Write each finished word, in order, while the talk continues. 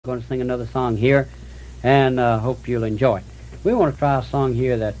Going to sing another song here, and hope you'll enjoy it. We want to try a song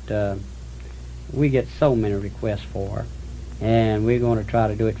here that we get so many requests for, and we're going to try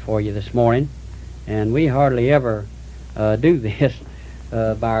to do it for you this morning. And we hardly ever do this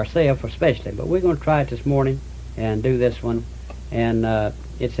by ourselves, especially, but we're going to try it this morning and do this one. And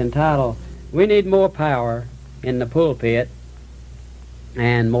it's entitled, "We Need More Power in the Pulpit,"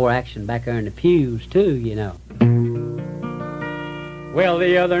 and more action back there in the pews, too, you know. Well,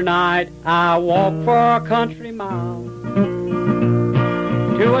 the other night I walked for a country mile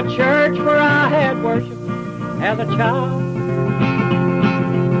to a church where I had worshiped as a child.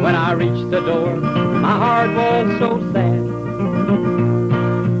 When I reached the door, my heart was so sad,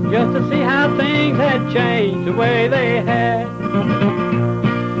 just to see how things had changed the way they had.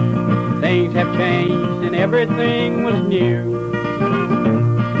 Things have changed and everything was new.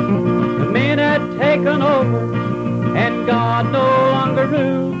 The men had taken over and God no longer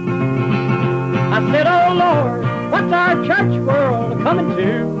ruled. I said, "Oh Lord, what's our church world coming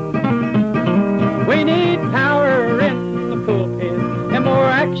to? We need power in the pulpit and more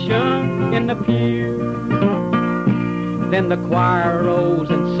action in the pew." Then the choir rose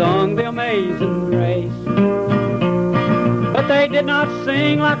and sung the amazing grace, but they did not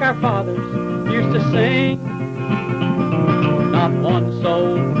sing like our fathers used to sing. Not one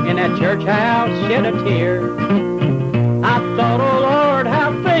soul in that church house shed a tear. I thought, oh Lord,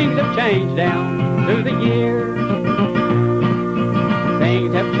 how things have changed down through the years.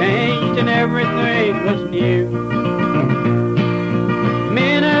 Things have changed and everything was new.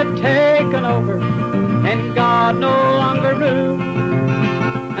 Men had taken over and God no longer ruled.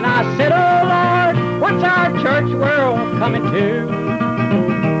 And I said, oh Lord, what's our church world coming to?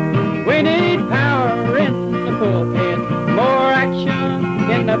 We need power in the pulpit, more action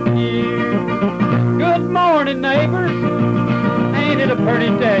in the pew. Good morning, neighbors. Ain't it a pretty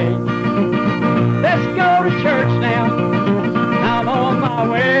day? Let's go to church now. I'm on my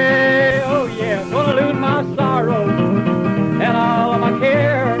way. Oh yeah, gonna lose my sorrow and all of my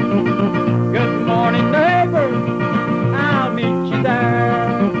care. Good morning, neighbor. I'll meet you there.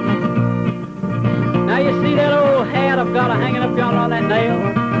 Now you see that old hat I've got hanging up yonder on that nail?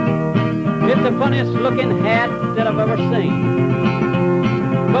 It's the funniest looking hat that I've ever seen.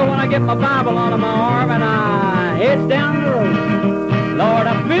 But when I get my Bible under my arm and I head down the road, Lord,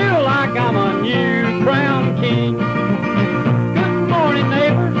 I feel like I'm a new crown king. Good morning,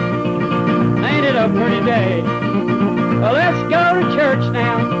 neighbors. Ain't it a pretty day? Well, let's go to church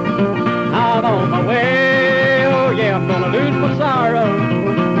now. I'm on my way. Oh, yeah, I'm gonna lose my sorrow